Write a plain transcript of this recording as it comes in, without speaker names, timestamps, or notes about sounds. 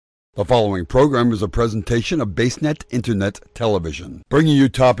The following program is a presentation of BaseNet Internet Television, bringing you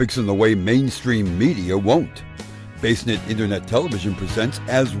topics in the way mainstream media won't. BaseNet Internet Television presents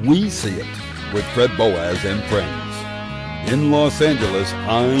As We See It with Fred Boaz and friends. In Los Angeles,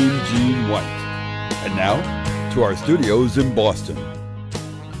 I'm Gene White. And now, to our studios in Boston.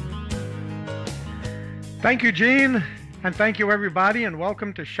 Thank you, Gene, and thank you, everybody, and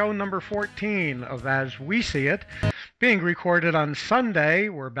welcome to show number 14 of As We See It, being recorded on Sunday.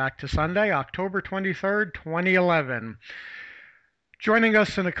 We're back to Sunday, October 23rd, 2011. Joining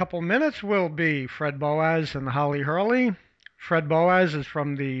us in a couple minutes will be Fred Boaz and Holly Hurley. Fred Boaz is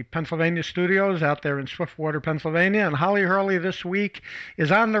from the Pennsylvania studios out there in Swiftwater, Pennsylvania, and Holly Hurley this week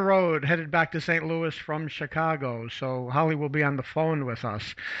is on the road, headed back to St. Louis from Chicago. So Holly will be on the phone with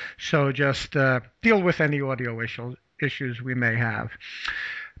us. So just deal with any audio issues we may have.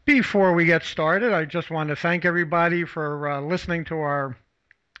 Before we get started, I just want to thank everybody for listening to our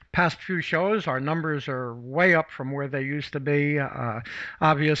past few shows. Our numbers are way up from where they used to be.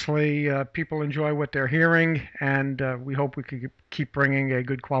 Obviously, people enjoy what they're hearing, and we hope we can keep bringing a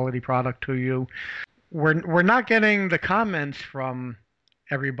good quality product to you. We're not getting the comments from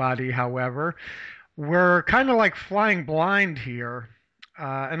everybody, however. We're kind of like flying blind here.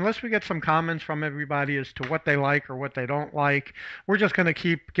 Unless we get some comments from everybody as to what they like or what they don't like, we're just going to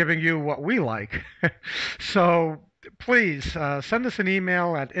keep giving you what we like. So please send us an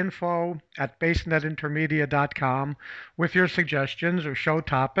email at info@basenetintermedia.com with your suggestions or show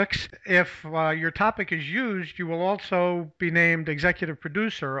topics. If your topic is used, you will also be named executive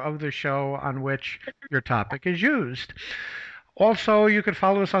producer of the show on which your topic is used. Also, you can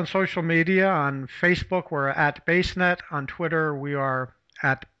follow us on social media. On Facebook, we're at BaseNet. On Twitter, we are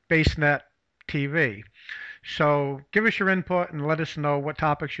at BaseNet TV. So give us your input and let us know what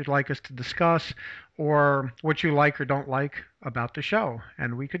topics you'd like us to discuss or what you like or don't like about the show,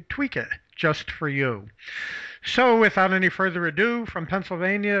 and we could tweak it just for you. So without any further ado, from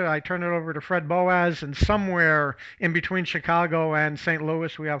Pennsylvania, I turn it over to Fred Boaz, and somewhere in between Chicago and St.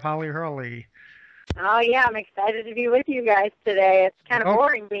 Louis, we have Holly Hurley. Oh, yeah, I'm excited to be with you guys today. It's kind of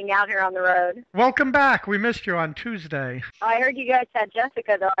boring being out here on the road. Welcome back. We missed you on Tuesday. Oh, I heard you guys had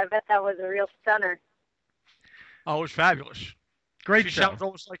Jessica, though. I bet that was a real stunner. Oh, it was fabulous. Great She show. sounds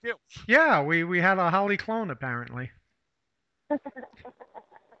almost like you. Yeah, we had a Holly clone, apparently.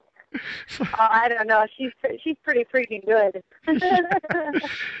 I don't know. She's pretty freaking good.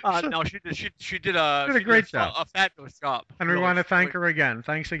 No, she did a great job. A fabulous job. And we want to thank her again.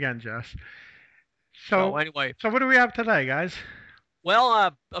 Thanks again, Jess. So anyway, what do we have today, guys?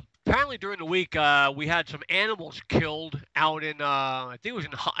 Well, apparently during the week we had some animals killed out in I think it was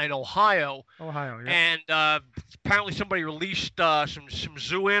in Ohio. Ohio, yeah. And apparently somebody released some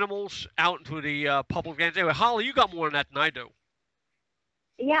zoo animals out into the public lands. Anyway, Holly, you got more on that than I do.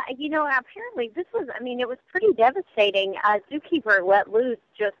 Yeah, apparently it was pretty devastating. A zookeeper let loose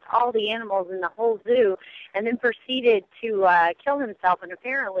just all the animals in the whole zoo and then proceeded to kill himself, and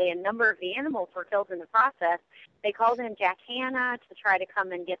apparently a number of the animals were killed in the process. They called in Jack Hanna to try to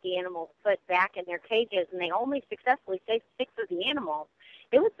come and get the animals put back in their cages, and they only successfully saved 6 of the animals.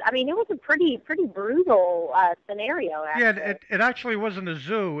 It was a pretty brutal scenario, actually. Yeah, it actually wasn't a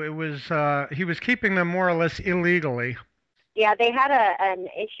zoo. It was he was keeping them more or less illegally. Yeah, they had an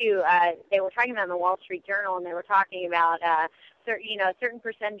issue. They were talking about in the Wall Street Journal, and they were talking about a certain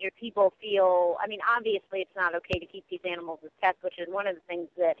percentage of people feel. Obviously, it's not okay to keep these animals as pets, which is one of the things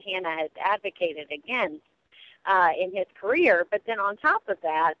that Hannah has advocated against in his career. But then on top of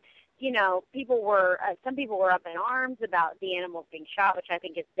that, some people were up in arms about the animals being shot, which I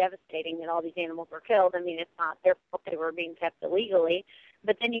think is devastating that all these animals were killed. It's not their fault they were being kept illegally.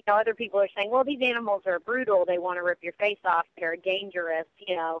 But then, other people are saying, well, these animals are brutal. They want to rip your face off. They're dangerous,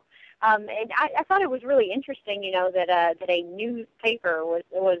 And I thought it was really interesting, that a newspaper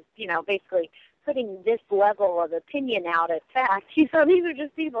was basically putting this level of opinion out as fact. These are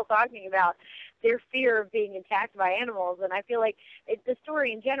just people talking about their fear of being attacked by animals. And I feel like the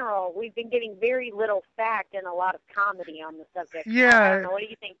story in general, we've been getting very little fact and a lot of comedy on the subject. Yeah. I don't know. What do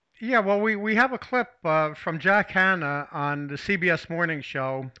you think? Yeah, well, we have a clip from Jack Hanna on the CBS Morning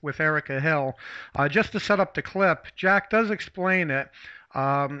Show with Erica Hill. Just to set up the clip, Jack does explain it.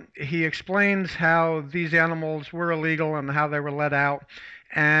 He explains how these animals were illegal and how they were let out,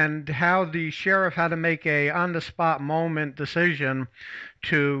 and how the sheriff had to make a on-the-spot moment decision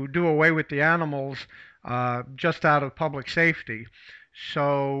to do away with the animals just out of public safety.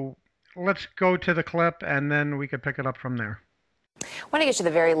 So let's go to the clip, and then we can pick it up from there. I want to get you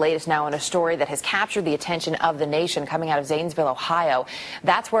the very latest now on a story that has captured the attention of the nation coming out of Zanesville, Ohio.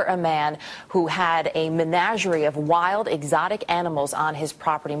 That's where a man who had a menagerie of wild, exotic animals on his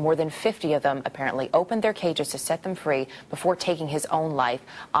property, more than 50 of them apparently, opened their cages to set them free before taking his own life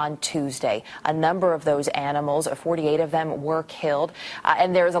on Tuesday. A number of those animals, 48 of them, were killed.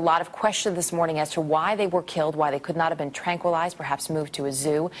 And there is a lot of question this morning as to why they were killed, why they could not have been tranquilized, perhaps moved to a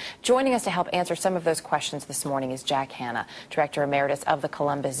zoo. Joining us to help answer some of those questions this morning is Jack Hanna, Director Emeritus of the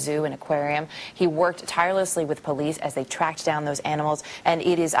Columbus Zoo and Aquarium. He worked tirelessly with police as they tracked down those animals, and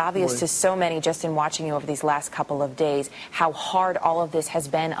it is obvious to so many just in watching you over these last couple of days how hard all of this has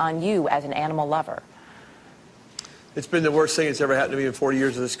been on you as an animal lover. It's been the worst thing that's ever happened to me in 40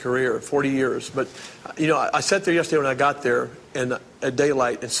 years of this career, 40 years. But, you know, I sat there yesterday when I got there and at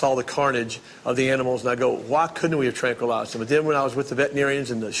daylight and saw the carnage of the animals, and I go, why couldn't we have tranquilized them? But then when I was with the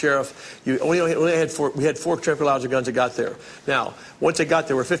veterinarians and the sheriff, we had four tranquilizer guns that got there. Now, once they got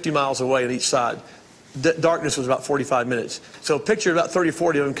there, we're 50 miles away on each side. Darkness was about 45 minutes. So picture about 30 or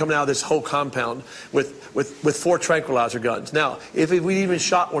 40 of them coming out of this whole compound with four tranquilizer guns. Now, if we even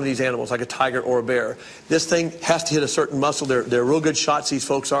shot one of these animals, like a tiger or a bear, this thing has to hit a certain muscle. They're real good shots, these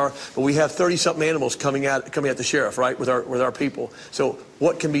folks are. But we have 30-something animals coming at the sheriff, right, with our people. So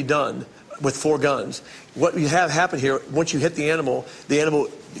what can be done with four guns? What you have happen here, once you hit the animal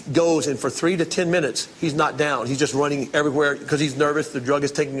goes, and for 3 to 10 minutes, he's not down. He's just running everywhere because he's nervous. The drug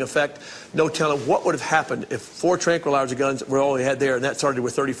is taking effect. No telling what would have happened if four tranquilizer guns were all we had there, and that started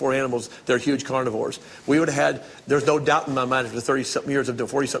with 34 animals. They're huge carnivores. We would have had, there's no doubt in my mind after 30-something years,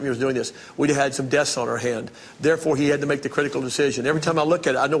 40-something years doing this, we'd have had some deaths on our hand. Therefore, he had to make the critical decision. Every time I look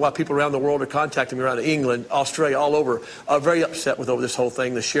at it, I know why people around the world are contacting me, around England, Australia, all over, are very upset with over this whole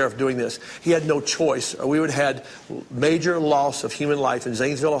thing, the sheriff doing this. He had no choice. We would have had major loss of human life in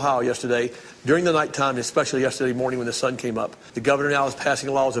Zanesville, Ohio yesterday, during the nighttime, especially yesterday morning when the sun came up. The governor now is passing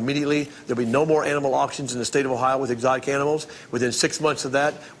laws immediately. There'll be no more animal auctions in the state of Ohio with exotic animals. Within 6 months of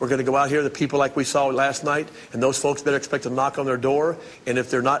that, we're going to go out here, the people like we saw last night, and those folks better expect to knock on their door. And if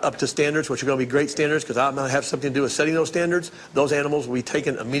they're not up to standards, which are going to be great standards, because I'm going to have something to do with setting those standards, those animals will be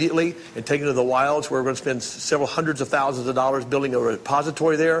taken immediately and taken to the wilds, where we're going to spend several hundreds of thousands of dollars building a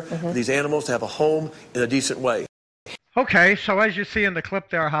repository there for these animals to have a home in a decent way. Okay, so as you see in the clip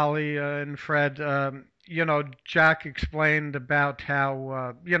there, Holly and Fred, you know, Jack explained about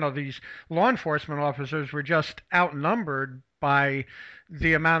how, you know, these law enforcement officers were just outnumbered by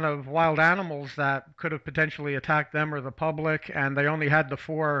the amount of wild animals that could have potentially attacked them or the public, and they only had the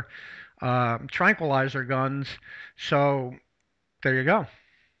four tranquilizer guns. So there you go.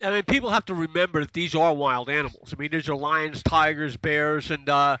 I mean, people have to remember that these are wild animals. I mean, these are lions, tigers, bears, and,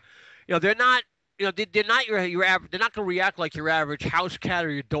 you know, they're not. You know, they're not your average. They're not going to react like your average house cat or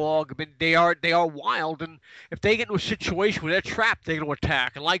your dog. I mean, they are wild, and if they get into a situation where they're trapped, they're going to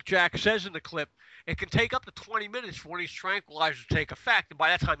attack. And like Jack says in the clip, it can take up to 20 minutes for one of these tranquilizers to take effect, and by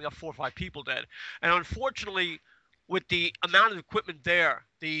that time you have 4 or 5 people dead. And unfortunately, with the amount of equipment there,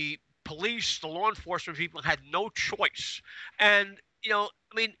 the police, the law enforcement people had no choice. And you know,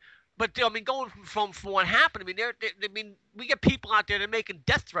 I mean. But I mean, going from what happened, I mean, we get people out there that are making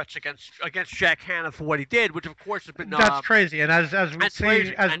death threats against Jack Hanna for what he did, which of course has been that's crazy. And as we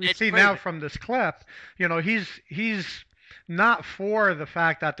see now crazy. from this clip, you know, he's not for the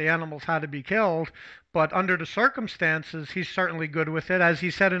fact that the animals had to be killed, but under the circumstances, he's certainly good with it. As he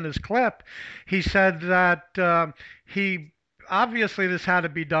said in his clip, he said that he obviously this had to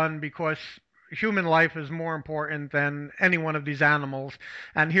be done because human life is more important than any one of these animals.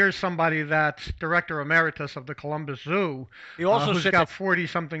 And here's somebody that's director emeritus of the Columbus Zoo, who's got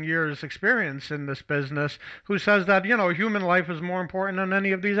 40-something years experience in this business, who says that, you know, human life is more important than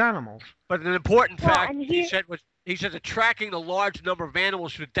any of these animals. But an important fact he said that tracking the large number of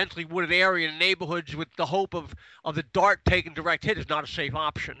animals to a densely wooded area in neighborhoods with the hope of the dart taking direct hit is not a safe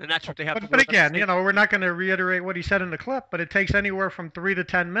option, and that's what they have to do. But again, you know, we're not going to reiterate what he said in the clip, but it takes anywhere from 3 to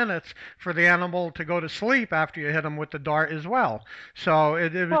 10 minutes for the animal to go to sleep after you hit him with the dart as well. So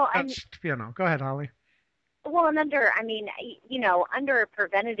you know, go ahead, Holly. Well, and under a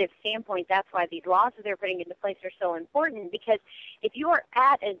preventative standpoint, that's why these laws that they're putting into place are so important, because if you're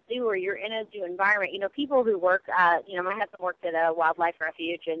at a zoo or you're in a zoo environment, you know, people who work, you know, my husband worked at a wildlife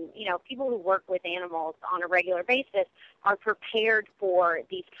refuge, and, you know, people who work with animals on a regular basis are prepared for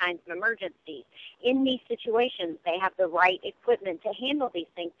these kinds of emergencies. In these situations, they have the right equipment to handle these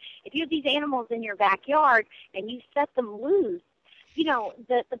things. If you have these animals in your backyard and you set them loose,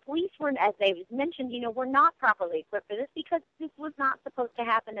 the police were, as they mentioned, were not properly equipped for this because this was not supposed to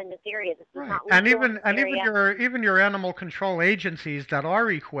happen in this area. This was not legal in this area. Even your animal control agencies that are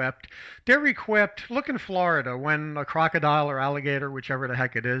equipped, they're equipped. Look in Florida when a crocodile or alligator, whichever the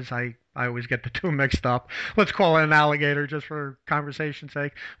heck it is, I always get the two mixed up. Let's call it an alligator just for conversation's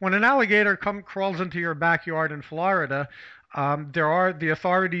sake. When an alligator crawls into your backyard in Florida, the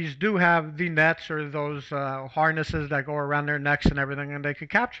authorities do have the nets or those harnesses that go around their necks and everything, and they could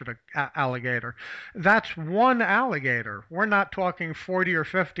capture the alligator. That's one alligator. We're not talking 40 or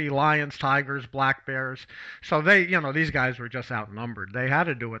 50 lions, tigers, black bears. So these guys were just outnumbered. They had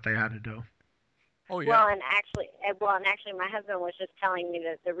to do what they had to do. Oh, yeah. Well, and actually, my husband was just telling me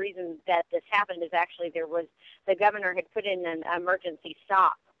that the reason that this happened is actually the governor had put in an emergency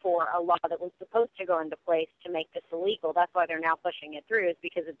stop for a law that was supposed to go into place to make this illegal. That's why they're now pushing it through, is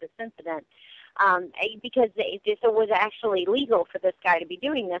because of this incident. Because it was actually legal for this guy to be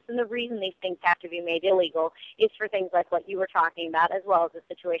doing this, and the reason these things have to be made illegal is for things like what you were talking about, as well as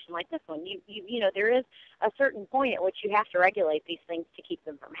a situation like this one. There is a certain point at which you have to regulate these things to keep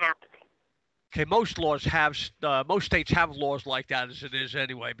them from happening. Okay, most states have laws like that as it is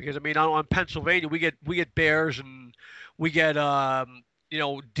anyway. Because I mean, on Pennsylvania, we get bears and we get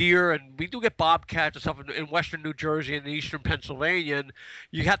deer, and we do get bobcats and stuff in western New Jersey and eastern Pennsylvania, and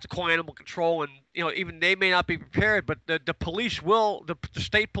you have to call animal control, and even they may not be prepared, but the police will, the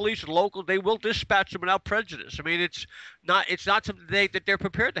state police and local, they will dispatch them without prejudice. I mean, it's not something that they're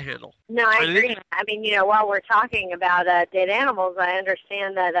prepared to handle. No, I agree. I mean, while we're talking about dead animals, I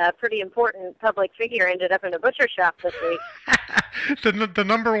understand that a pretty important public figure ended up in a butcher shop this week. the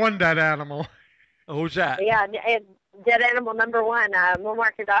number one dead animal. Who's that? Yeah, dead animal number one, Muammar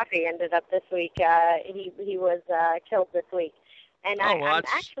Gaddafi, ended up this week. He was killed this week, and I'm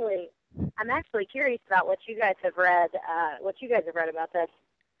actually curious about what you guys have read. About this.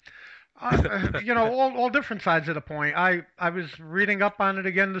 All different sides of the point. I was reading up on it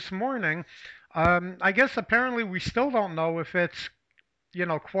again this morning. I guess apparently we still don't know if it's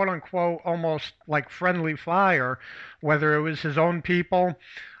quote unquote almost like friendly fire, whether it was his own people.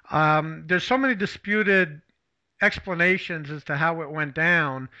 There's so many disputed explanations as to how it went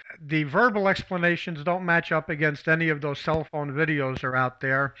down. The verbal explanations don't match up against any of those cell phone videos are out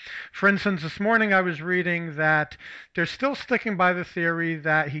there. For instance, this morning I was reading that they're still sticking by the theory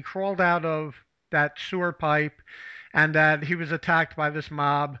that he crawled out of that sewer pipe and that he was attacked by this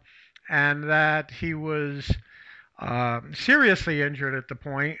mob and that he was seriously injured at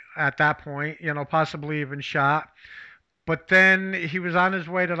that point, possibly even shot. But then he was on his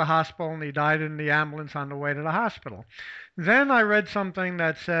way to the hospital and he died in the ambulance on the way to the hospital. Then I read something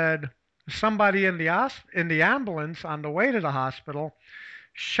that said somebody in the ambulance on the way to the hospital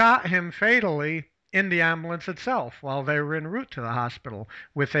shot him fatally in the ambulance itself while they were en route to the hospital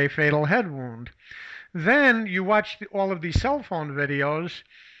with a fatal head wound. Then you watch all of these cell phone videos,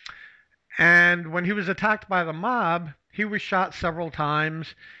 and when he was attacked by the mob, he was shot several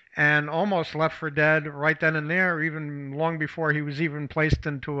times and almost left for dead right then and there, even long before he was even placed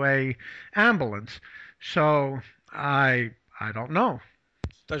into a ambulance. So I don't know.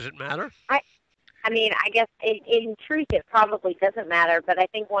 Does it matter? I mean, I guess in truth it probably doesn't matter, but I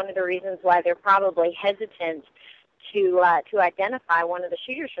think one of the reasons why they're probably hesitant to identify one of the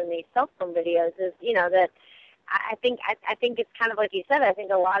shooters from these cell phone videos is, that I think it's kind of like you said. I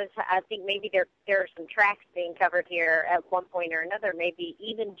think I think maybe there are some tracks being covered here at one point or another. Maybe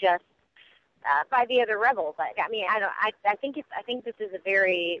even just by the other rebels. I mean, I think this is a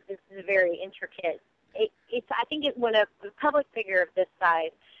very intricate. I think when a public figure of this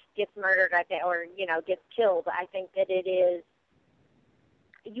size gets murdered, or gets killed, I think that it is.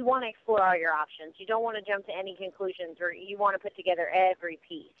 You want to explore all your options. You don't want to jump to any conclusions, or you want to put together every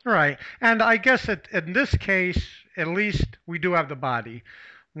piece. Right. And I guess in this case, at least we do have the body.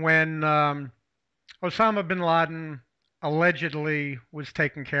 When Osama bin Laden allegedly was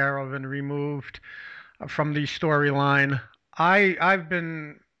taken care of and removed from the storyline, I've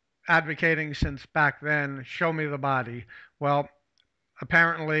been advocating since back then, show me the body. Well,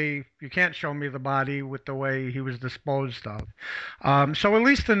 apparently, you can't show me the body with the way he was disposed of. So at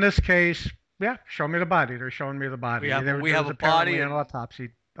least in this case, yeah, show me the body. They're showing me the body. We have a body. An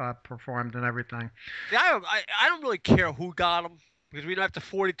autopsy performed and everything. Yeah, I don't really care who got him because we don't have the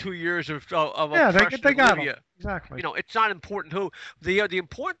 42 years of they got him. Exactly. It's not important who. The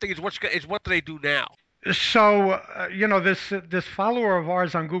important thing is what do they do now. So, this follower of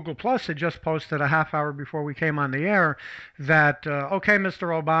ours on Google Plus had just posted a half hour before we came on the air that, okay,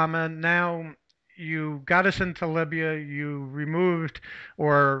 Mr. Obama, now you got us into Libya, you removed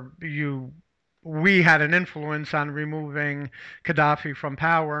or you we had an influence on removing Gaddafi from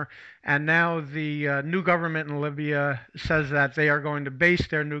power, and now the new government in Libya says that they are going to base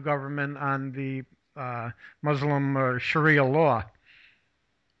their new government on the Muslim Sharia law.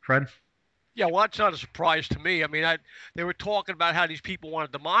 Fred? Yeah, well, that's not a surprise to me. I mean, they were talking about how these people want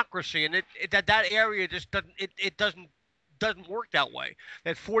a democracy, and that area just doesn't work that way. They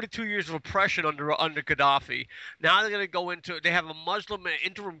had 42 years of oppression under Gaddafi. Now they're going to go into they have a Muslim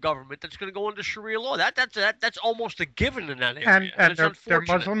interim government that's going to go into Sharia law. That's almost a given in that area, And it's they're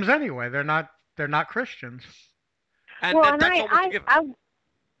unfortunate. Muslims anyway. They're not Christians. And well, and that's almost a given.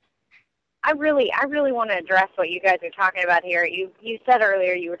 I really want to address what you guys are talking about here. You said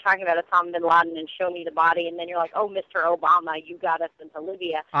earlier you were talking about Osama bin Laden and show me the body, and then you're like, oh, Mr. Obama, you got us into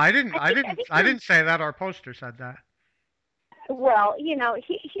Libya. I didn't say that. Our poster said that. Well,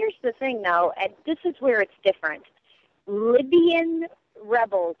 here's the thing, though, and this is where it's different. Libyan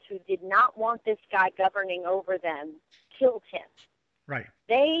rebels who did not want this guy governing over them killed him. Right.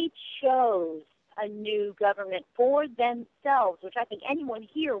 They chose a new government for themselves, which I think anyone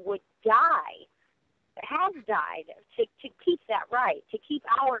here would die, has died, to keep that right, to keep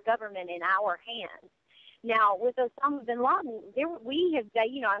our government in our hands. Now, with Osama bin Laden,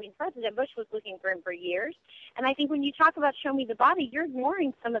 President Bush was looking for him for years. And I think when you talk about show me the body, you're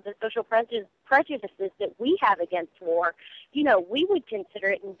ignoring some of the social prejudices that we have against war. We would consider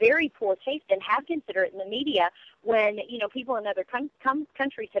it in very poor taste and have considered it in the media when, people in other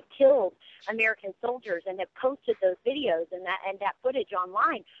countries have killed American soldiers and have posted those videos and that footage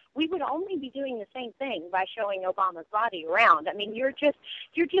online. We would only be doing the same thing by showing Obama's body around. I mean, you're just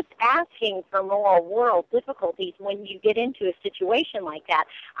asking for more world difficulties when you get into a situation like that.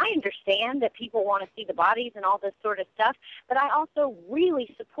 I understand that people want to see the bodies and all this sort of stuff, but I also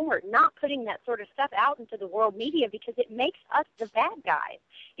really support not putting that sort of stuff out into the world media because it makes us the bad guys.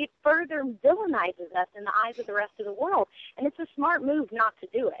 It further villainizes us in the eyes of the rest of the world, and it's a smart move not to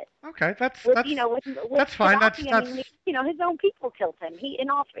do it. Okay, that's with that's fine. Gaddafi, That's his own people killed him. In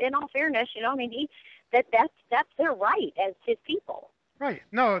all fairness, that's their right as his people. right.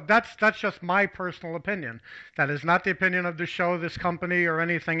 No, that's just my personal opinion. That is not the opinion of the show, this company, or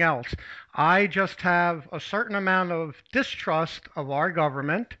anything else. I just have a certain amount of distrust of our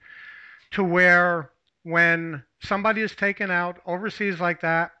government to where when somebody is taken out overseas like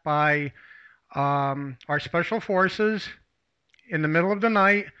that by our special forces in the middle of the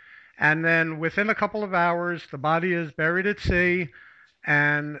night, and then within a couple of hours, the body is buried at sea,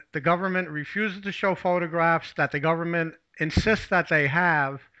 and the government refuses to show photographs that the government insists that they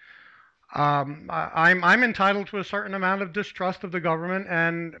have. I'm entitled to a certain amount of distrust of the government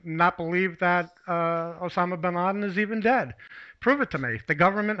and not believe that Osama bin Laden is even dead. Prove it to me. The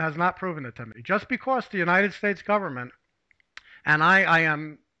government has not proven it to me. Just because the United States government, and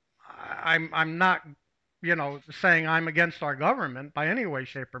I'm not, saying I'm against our government by any way,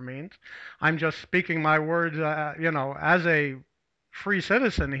 shape, or means. I'm just speaking my words, as a free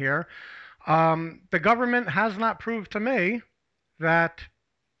citizen here. The government has not proved to me that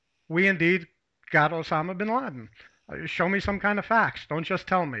we indeed got Osama bin Laden. Show me some kind of facts. Don't just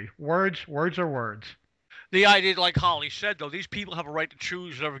tell me. Words are words. The idea, like Holly said, though, these people have a right to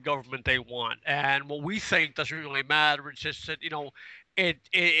choose whatever government they want, and what we think doesn't really matter. It's just that I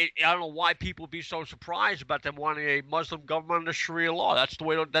don't know why people be so surprised about them wanting a Muslim government under Sharia law. That's the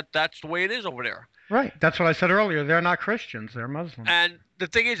way it is over there. Right. That's what I said earlier. They're not Christians. They're Muslims. And the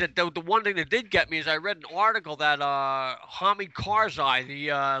thing is that the one thing that did get me is I read an article that Hamid Karzai,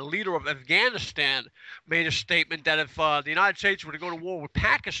 the leader of Afghanistan, made a statement that if the United States were to go to war with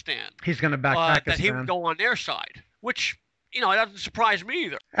Pakistan, he's going to back Pakistan. That he would go on their side, which, it doesn't surprise me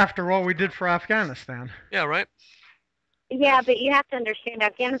either. After all we did for Afghanistan. Yeah, right. Yeah, but you have to understand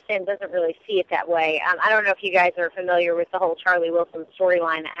Afghanistan doesn't really see it that way. I don't know if you guys are familiar with the whole Charlie Wilson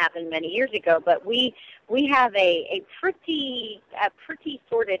storyline that happened many years ago, but we have a pretty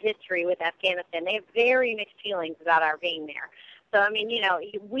sordid history with Afghanistan. They have very mixed feelings about our being there. So I mean,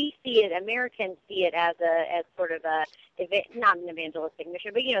 we see it. Americans see it as sort of not an evangelistic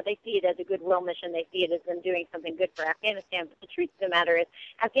mission, but they see it as a goodwill mission. They see it as them doing something good for Afghanistan. But the truth of the matter is,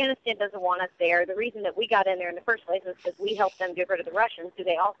 Afghanistan doesn't want us there. The reason that we got in there in the first place is because we helped them get rid of the Russians, who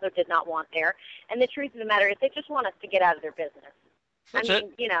they also did not want there. And the truth of the matter is, they just want us to get out of their business. That's at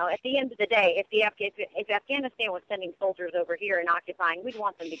the end of the day, if Afghanistan was sending soldiers over here and occupying, we'd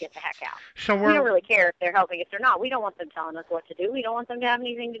want them to get the heck out. So we don't really care if they're helping us or not. We don't want them telling us what to do. We don't want them to have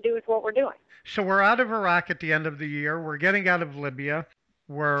anything to do with what we're doing. So we're out of Iraq at the end of the year. We're getting out of Libya.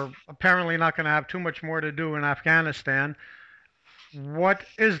 We're apparently not going to have too much more to do in Afghanistan. What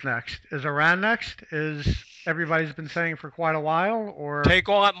is next? Is Iran next? Is everybody's been saying for quite a while, or take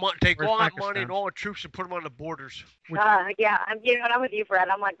all that money Pakistan? and all the troops and put them on the borders. Yeah, I'm with you, Fred.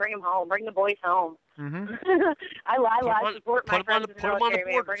 I'm like, bring them home, bring the boys home. Mm-hmm. I support my friends in the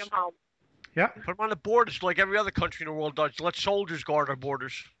military, man. Bring them home. Yeah. Put them on the borders like every other country in the world does. Let soldiers guard our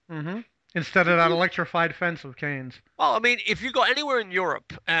borders. Mm-hmm. Instead of that electrified fence of canes. Well, I mean, if you go anywhere in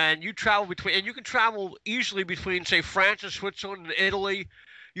Europe and you travel between, and you can travel easily between, say, France and Switzerland and Italy,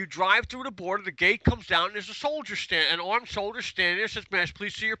 you drive through the border, the gate comes down, and there's a soldier an armed soldier standing there, says, "Mass,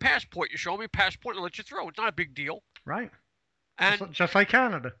 please see your passport." You show me your passport and let you through. It's not a big deal. Right. And just like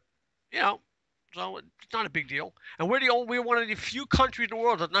Canada. You know, so it's not a big deal. And we're one of the few countries in the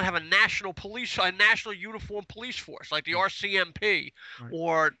world that does not have a national uniform police force like the RCMP, right,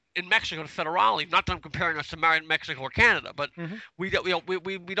 or in Mexico the Federale. Not that I'm comparing us to Mexico or Canada, but we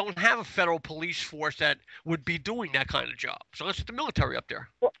don't have a federal police force that would be doing that kind of job. So that's the military up there.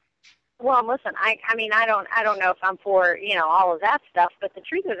 Well, listen, I mean, I don't know if I'm for, all of that stuff, but the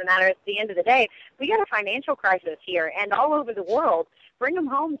truth of the matter is, at the end of the day, we got a financial crisis here, and all over the world. Bring them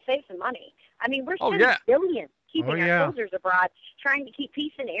home and save some money. I mean, we're spending billions keeping our soldiers abroad, trying to keep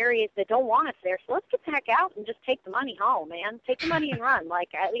peace in areas that don't want us there. So let's get the heck out and just take the money home, man. Take the money and run.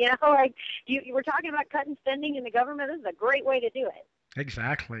 You were talking about cutting spending in the government. This is a great way to do it.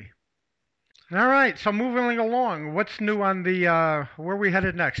 Exactly. All right, so moving along, what's new on the, where are we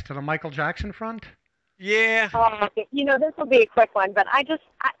headed next, to the Michael Jackson front? Yeah. This will be a quick one, but I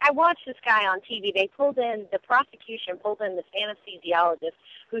watched this guy on TV. The prosecution pulled in this anesthesiologist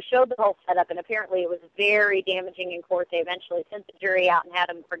who showed the whole setup, and apparently it was very damaging in court. They eventually sent the jury out and had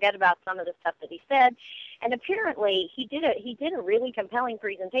him forget about some of the stuff that he said. And apparently he did a really compelling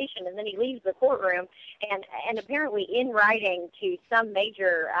presentation, and then he leaves the courtroom, and apparently in writing to some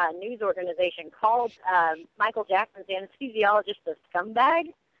major news organization called Michael Jackson's anesthesiologist a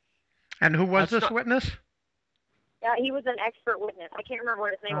scumbag. And who was this witness? He was an expert witness. I can't remember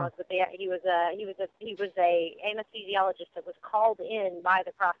what his name was, but he was a anesthesiologist that was called in by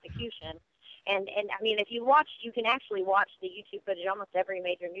the prosecution. And I mean, you can actually watch the YouTube footage. Almost every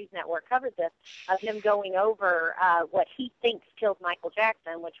major news network covered this, of him going over what he thinks killed Michael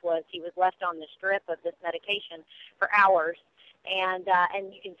Jackson, which was he was left on the strip of this medication for hours. And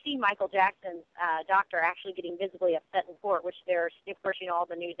you can see Michael Jackson's doctor actually getting visibly upset in court, which of course, all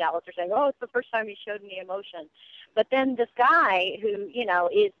the news outlets are saying, oh, it's the first time he showed any emotion. But then this guy who,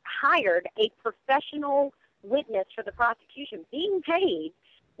 is hired, a professional witness for the prosecution, being paid,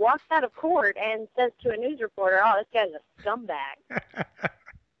 walks out of court and says to a news reporter, oh, this guy's a scumbag.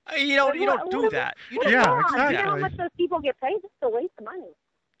 You don't do that. Exactly. You know how much those people get paid? It's a waste of money.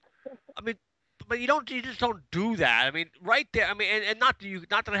 I mean, but you just don't do that. I mean, right there. I mean, and not that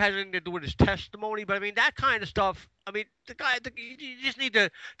it has anything to do with his testimony, but I mean that kind of stuff. I mean, you just need to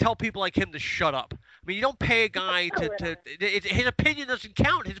tell people like him to shut up. I mean, you don't pay a guy his opinion doesn't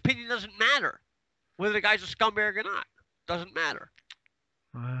count. His opinion doesn't matter. Whether the guy's a scumbag or not, doesn't matter.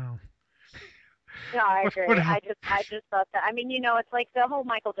 Wow. No, I agree. I just thought that. I mean, it's like the whole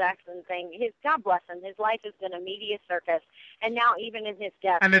Michael Jackson thing. God bless him. His life has been a media circus, and now even in his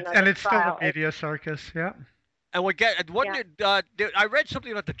death, it's still a media circus. Yeah. And I read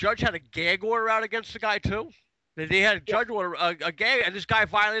something about the judge had a gag order out against the guy too. That they had a judge order a gag, and this guy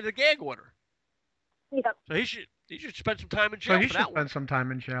violated the gag order. Yep. So he should spend some time in jail. So he should spend some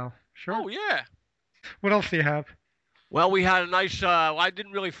time in jail. Sure. Oh yeah. What else do you have? Well, we had a nice. I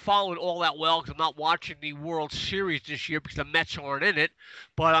didn't really follow it all that well because I'm not watching the World Series this year because the Mets aren't in it.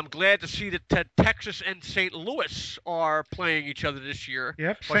 But I'm glad to see that Texas and St. Louis are playing each other this year.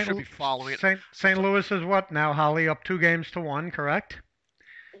 Yep. So I should be following it. St. Louis is what now, Holly? Up 2-1, correct?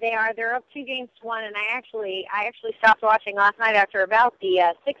 They are. They're up 2-1, and I actually stopped watching last night after about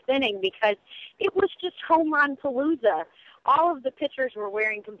the sixth inning because it was just home run palooza. All of the pitchers were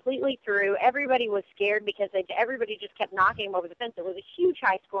wearing completely through. Everybody was scared because everybody just kept knocking them over the fence. It was a huge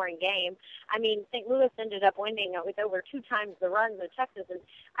high-scoring game. I mean, St. Louis ended up winning with over 2 times the runs of Texas. And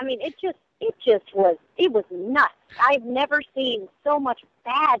I mean, it was nuts. I've never seen so much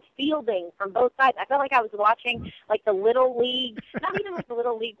bad fielding from both sides. I felt like I was watching like the Little League, not even like the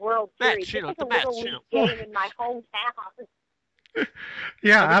Little League World Series, just like a Little League game in my hometown.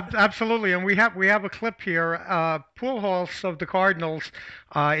 Yeah, absolutely, and we have a clip here. Pujols of the Cardinals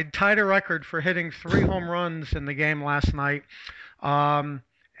tied a record for hitting 3 home runs in the game last night, and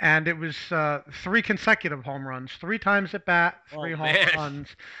it was 3 consecutive home runs, 3 times at bat, 3 home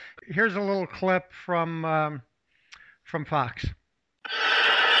runs. Here's a little clip from Fox.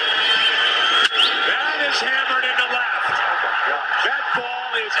 That is hammered into left. That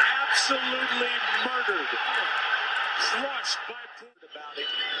ball is absolutely murdered. Crushed by about it.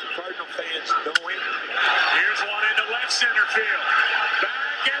 The Cardinal fans know him. field.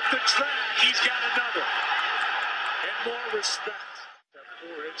 Back at the track. He's got another. And more respect.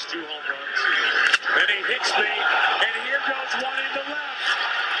 4 hits, 2 home runs. And he hits me. And here goes one in the left.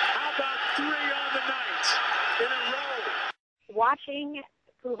 How about 3 on the night in a row? Watching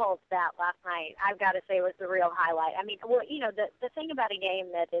Pujols bat last night, I've got to say, was the real highlight. I mean, well, you know, the thing about a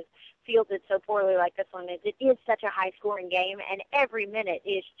game that is fielded so poorly like this one is it is such a high-scoring game, and every minute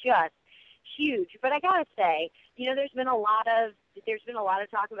is just huge. But I got to say, you know, there's been a lot of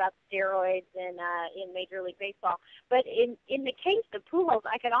talk about steroids in Major League Baseball. But in the case of Pujols,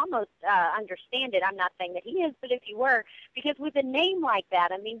 I could almost understand it. I'm not saying that he is, but if you were, because with a name like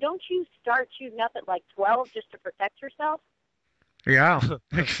that, I mean, don't you start shooting up at like 12 just to protect yourself? Yeah,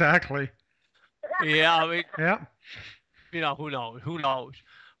 exactly. Yeah, I mean, Yeah. you know, who knows?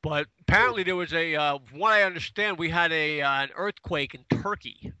 But apparently there was from what I understand, we had an earthquake in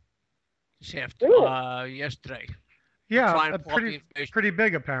Turkey yesterday. Yeah, pretty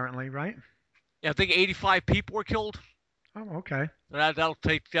big apparently, right? Yeah, I think 85 people were killed. Oh, okay. That'll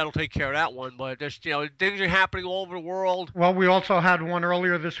take care of that one. But there's things are happening all over the world. Well, we also had one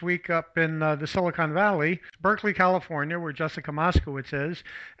earlier this week up in the Silicon Valley, Berkeley, California, where Jessica Moskowitz is,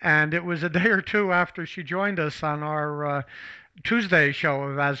 and it was a day or two after she joined us on our Tuesday show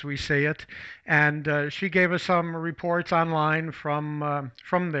of As We See It, and she gave us some reports online from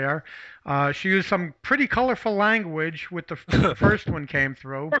there. She used some pretty colorful language with the first one came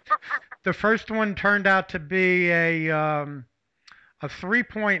through. The first one turned out to be a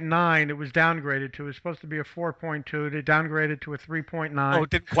 3.9. It was downgraded to. It was supposed to be a 4.2. They downgraded to a 3.9. Oh,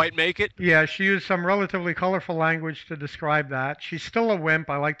 it didn't quite make it? Yeah, she used some relatively colorful language to describe that. She's still a wimp.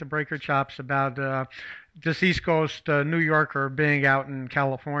 I like to break her chops about this East Coast New Yorker being out in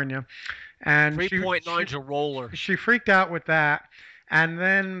California. And 3.9 is a roller. She freaked out with that. And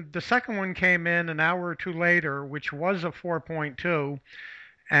then the second one came in an hour or two later, which was a 4.2.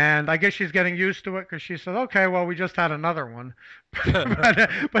 And I guess she's getting used to it because she said, okay, well, we just had another one.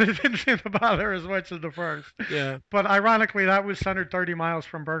 but it didn't seem to bother her as much as the first. Yeah. But ironically, that was centered 30 miles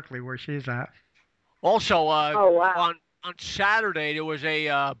from Berkeley, where she's at. Also, wow. on Saturday, there was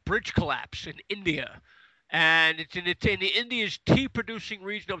a bridge collapse in India. And it's in the India's tea-producing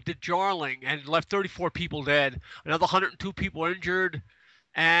region of Darjeeling, and left 34 people dead. Another 102 people injured.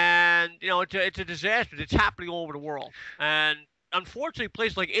 And, you know, it's a disaster. It's happening all over the world. And unfortunately,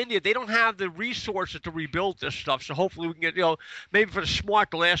 places like India, they don't have the resources to rebuild this stuff. So hopefully we can get, you know, maybe for the smart,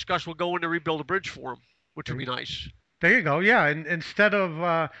 they'll ask us, we'll go in and rebuild a bridge for them, which would be nice. There you go. Yeah, and instead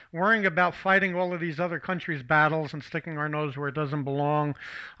of worrying about fighting all of these other countries' battles and sticking our nose where it doesn't belong,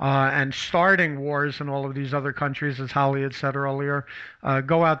 and starting wars in all of these other countries, as Holly had said earlier,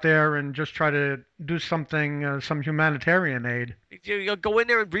 go out there and just try to do something, some humanitarian aid. You go in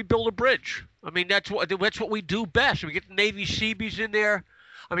there and rebuild a bridge. I mean, that's what we do best. We get the Navy Seabees in there.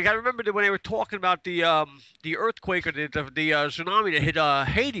 I mean, I remember that when they were talking about the earthquake or the tsunami that hit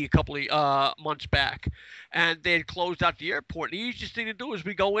Haiti a couple of months back, and they had closed out the airport. The easiest thing to do is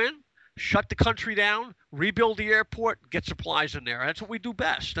we go in, shut the country down, rebuild the airport, get supplies in there. That's what we do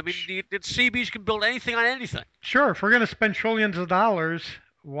best. I mean, the Seabees can build anything on anything. Sure. If we're going to spend trillions of dollars,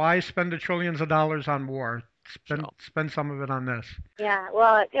 why spend the trillions of dollars on war? Spend some of it on this. Yeah,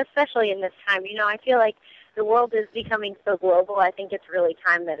 well, especially in this time. You know, I feel like the world is becoming so global. I think it's really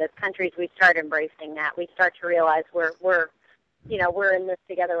time that as countries we start embracing that. We start to realize we're in this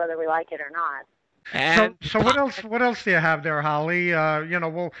together whether we like it or not. And so what else do you have there, Holly? You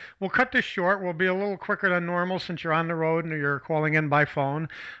know, we'll cut this short. We'll be a little quicker than normal since you're on the road and you're calling in by phone.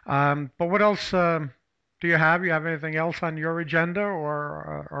 But what else do you have? You have anything else on your agenda,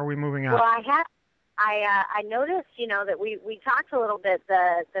 or are we moving on? Well, I noticed, you know, that we talked a little bit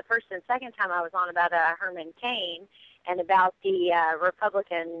the first and second time I was on about Herman Cain and about the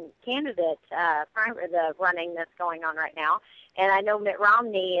Republican candidate the running that's going on right now. And I know Mitt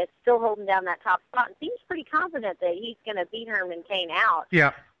Romney is still holding down that top spot and seems pretty confident that he's going to beat Herman Cain out.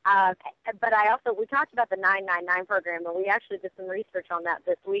 Yeah. But we talked about the 999 program, and we actually did some research on that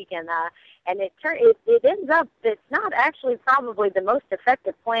this week, and it ends up it's not actually probably the most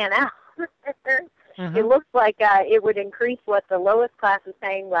effective plan out. Mm-hmm. It looks like it would increase what the lowest class is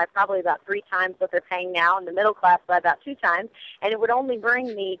paying by probably about 3 times what they're paying now, and the middle class by about 2 times, and it would only bring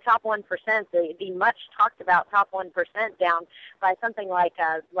the top 1%, the much talked about top 1%, down by something like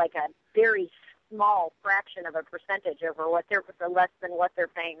a very small fraction of a percentage over what they're less than what they're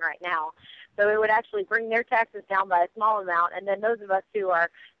paying right now. So it would actually bring their taxes down by a small amount, and then those of us who are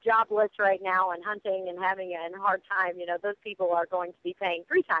jobless right now and hunting and having a hard time, those people are going to be paying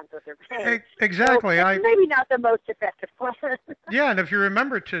 3 times what they're paying. Exactly. So maybe not the most effective plan. Yeah, and if you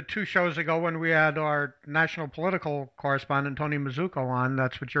remember 2 shows ago when we had our national political correspondent, Tony Mizuko, on,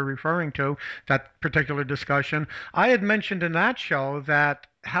 that's what you're referring to, that particular discussion, I had mentioned in that show that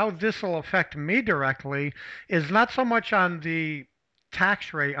how this will affect me directly is not so much on the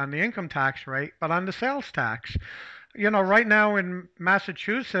tax rate, on the income tax rate, but on the sales tax. Right now in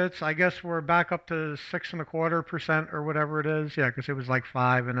Massachusetts, I guess we're back up to 6.25% or whatever it is. Yeah, because it was like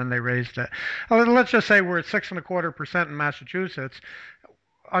 5, and then they raised it. Let's just say we're at 6.25% in Massachusetts.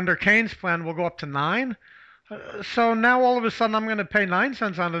 Under Kane's plan, we'll go up to 9. So now all of a sudden I'm going to pay 9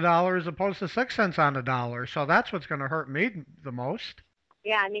 cents on the dollar as opposed to 6 cents on the dollar. So that's what's going to hurt me the most.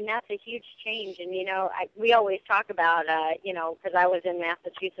 Yeah, I mean, that's a huge change. And, we always talk about, because I was in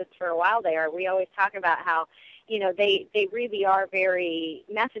Massachusetts for a while there, we always talk about how, they really are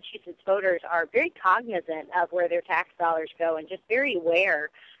Massachusetts voters are very cognizant of where their tax dollars go and just very aware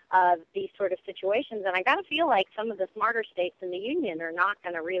of these sort of situations. And I got to feel like some of the smarter states in the union are not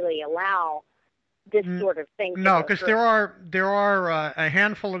going to really allow this sort of thing to No, go because through. there are a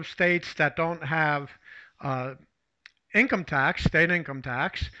handful of states that don't have income tax, state income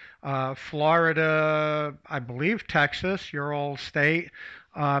tax. Florida, I believe Texas, your old state,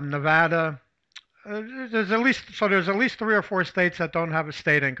 Nevada. There's at least 3 or 4 states that don't have a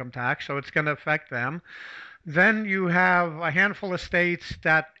state income tax, so it's going to affect them. Then you have a handful of states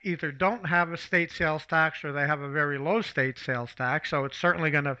that either don't have a state sales tax or they have a very low state sales tax, so it's certainly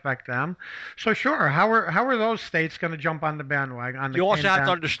going to affect them. So sure, how are those states going to jump on the bandwagon? You also have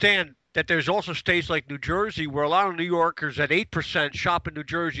to understand that there's also states like New Jersey where a lot of New Yorkers at 8% shop in New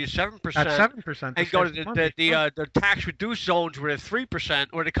Jersey at 7%. At 7%. And go to the tax reduced zones where they're 3%,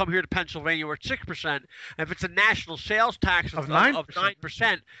 or they come here to Pennsylvania where it's 6%. And if it's a national sales tax of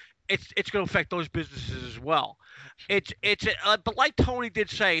 9%, it's going to affect those businesses as well. But like Tony did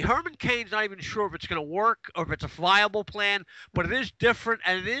say, Herman Cain's not even sure if it's going to work or if it's a viable plan, but it is different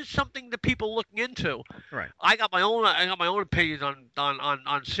and it is something that people are looking into. Right. I got my own opinions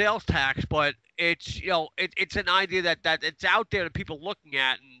on sales tax, but it's it's an idea that it's out there that people are looking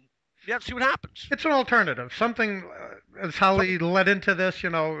at, and you have to see what happens. It's an alternative. Something, as Holly led into this,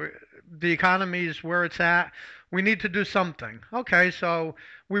 the economy is where it's at. We need to do something. Okay, so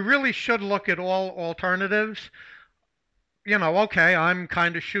we really should look at all alternatives. Okay, I'm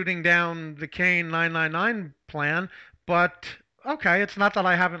kind of shooting down the Kane 999 plan, but okay, it's not that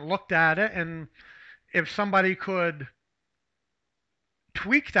I haven't looked at it, and if somebody could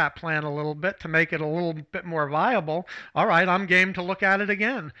tweak that plan a little bit to make it a little bit more viable, all right, I'm game to look at it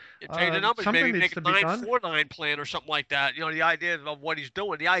again. Change the numbers, maybe make a 949 plan or something like that. The idea of what he's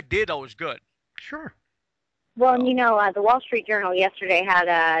doing, the idea though is good. Sure. Well, the Wall Street Journal yesterday had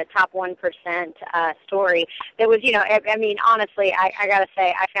a top 1% story that was, honestly, I got to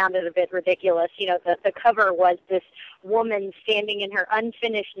say, I found it a bit ridiculous. The cover was this woman standing in her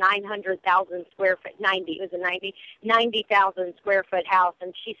unfinished 900,000 square foot, 90,000 square foot house,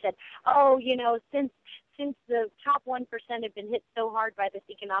 and she said, since the top 1% have been hit so hard by this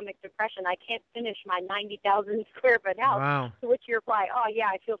economic depression, I can't finish my 90,000 square foot house. Wow. To which you reply, oh, yeah,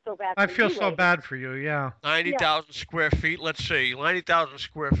 I feel so bad for you. I feel so bad for you, yeah. 90,000 square feet. Let's see. 90,000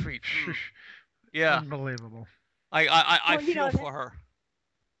 square feet. Yeah. Unbelievable. I feel for her.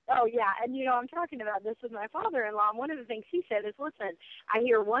 Oh, yeah, and, I'm talking about this with my father-in-law, and one of the things he said is, listen, I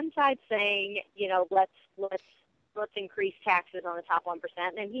hear one side saying, let's increase taxes on the top 1%.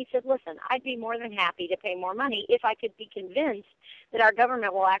 And he said, listen, I'd be more than happy to pay more money if I could be convinced that our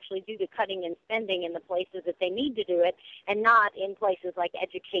government will actually do the cutting and spending in the places that they need to do it and not in places like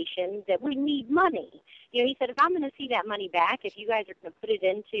education that we need money. He said, if I'm going to see that money back, if you guys are going to put it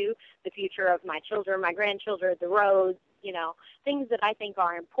into the future of my children, my grandchildren, the roads, things that I think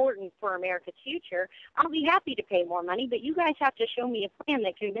are important for America's future, I'll be happy to pay more money, but you guys have to show me a plan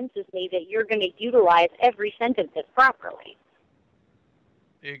that convinces me that you're going to utilize every cent of this properly.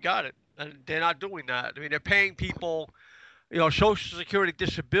 You got it. And they're not doing that. I mean, they're paying people, Social Security,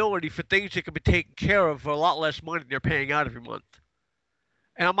 disability for things that can be taken care of for a lot less money than they're paying out every month.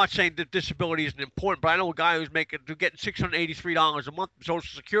 And I'm not saying that disability isn't important, but I know a guy who's getting $683 a month from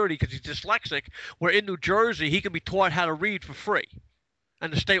Social Security because he's dyslexic, where in New Jersey he can be taught how to read for free.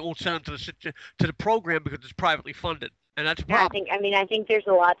 And the state won't send him to the program because it's privately funded. And that's a problem. I think there's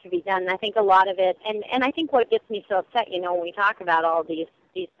a lot to be done. I think a lot of it, and I think what gets me so upset, when we talk about all these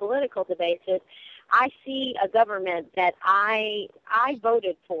political debates is I see a government that I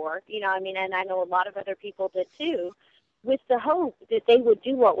voted for, you know, I mean, and I know a lot of other people did too, with the hope that they would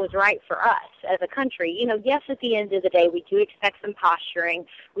do what was right for us as a country. You know, yes, at the end of the day, we do expect some posturing.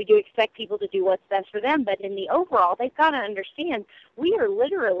 We do expect people to do what's best for them. But in the overall, they've got to understand we are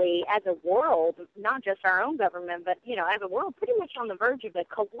literally, as a world, not just our own government, but, you know, as a world, pretty much on the verge of a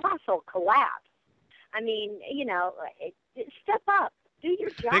colossal collapse. I mean, you know, step up. Do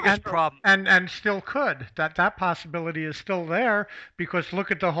your job. Biggest problem. And still could. That possibility is still there, because look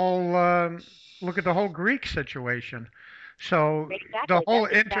at the whole Greek situation. So exactly.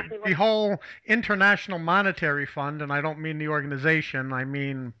 the whole International Monetary Fund, and I don't mean the organization, I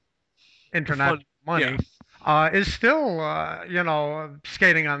mean international money, is still you know,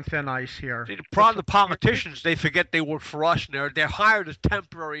 skating on thin ice here. See, the problem, the politicians, they forget they work for us, and they're hired as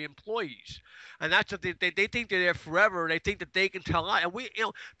temporary employees. And that's what they think they're there forever. They think that they can tell us. And we, you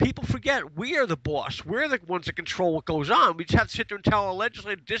know, people forget we are the boss. We're the ones that control what goes on. We just have to sit there and tell our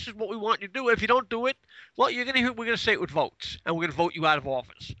legislators, this is what we want you to do. If you don't do it, well, we're gonna say it with votes, and we're gonna vote you out of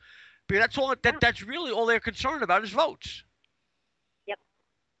office. Because that's all. That's really all they're concerned about is votes. Yep.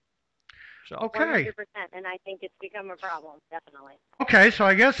 So. Okay. 100%, and I think it's become a problem, definitely. Okay, so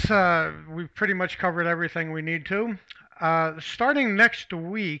I guess we've pretty much covered everything we need to. Starting next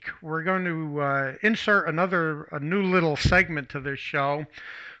week, we're going to insert a new little segment to this show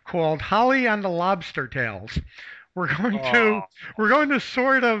called Holly and the Lobster Tales. We're going to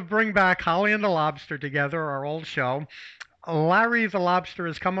sort of bring back Holly and the Lobster together, our old show. Larry the Lobster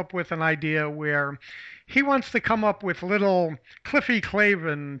has come up with an idea where he wants to come up with little Cliffy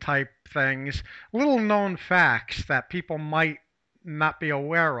Clavin type things, little known facts that people might not be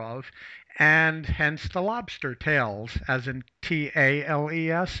aware of, and hence the Lobster Tales, as in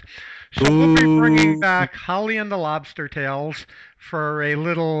Tales. So we'll be bringing back Holly and the Lobster Tales for a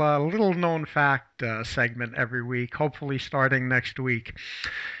little known fact segment every week, hopefully starting next week.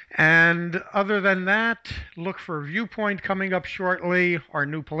 And other than that, look for Viewpoint coming up shortly, our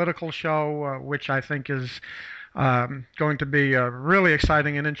new political show, which I think is going to be a really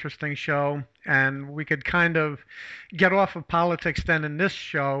exciting and interesting show. And we could kind of get off of politics then in this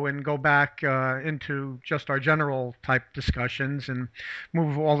show and go back into just our general type discussions and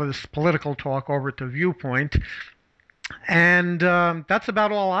move all of this political talk over to Viewpoint. And that's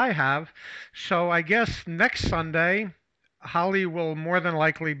about all I have. So I guess next Sunday, Holly will more than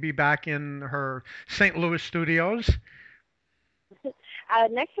likely be back in her St. Louis studios.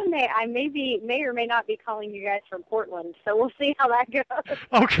 Next Sunday, I may or may not be calling you guys from Portland, so we'll see how that goes.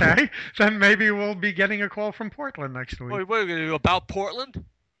 Okay, then maybe we'll be getting a call from Portland next week. What are we going to do about Portland?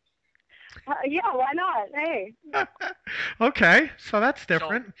 Yeah, why not? Hey. Okay, so that's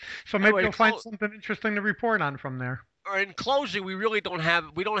different. So maybe anyway, you'll find something interesting to report on from there. In closing, we really don't have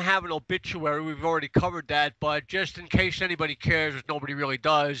an obituary. We've already covered that, but just in case anybody cares, which nobody really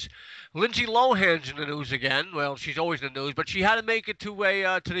does, Lindsay Lohan's in the news again. Well, she's always in the news, but she had to make it to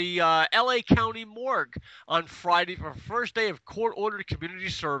the L.A. County morgue on Friday for her first day of court-ordered community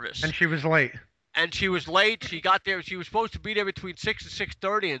service. And she was late. And she was late. She got there. She was supposed to be there between 6 and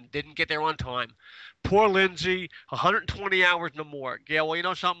 6:30 and didn't get there on time. Poor Lindsay, 120 hours in the morgue. Yeah, well, you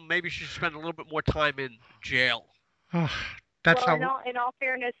know something? Maybe she should spend a little bit more time in jail. That's well, in all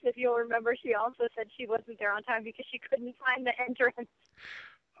fairness, if you'll remember, she also said she wasn't there on time because she couldn't find the entrance.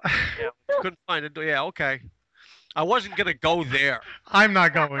 Yeah, couldn't find it. Yeah, okay. I wasn't going to go there. I'm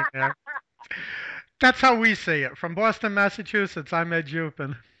not going there. That's how we see it. From Boston, Massachusetts, I'm Ed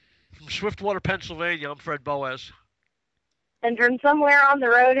Jupin. From Swiftwater, Pennsylvania, I'm Fred Boas. And from somewhere on the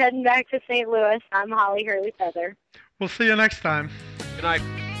road heading back to St. Louis, I'm Holly Hurley Feather. We'll see you next time. Good night.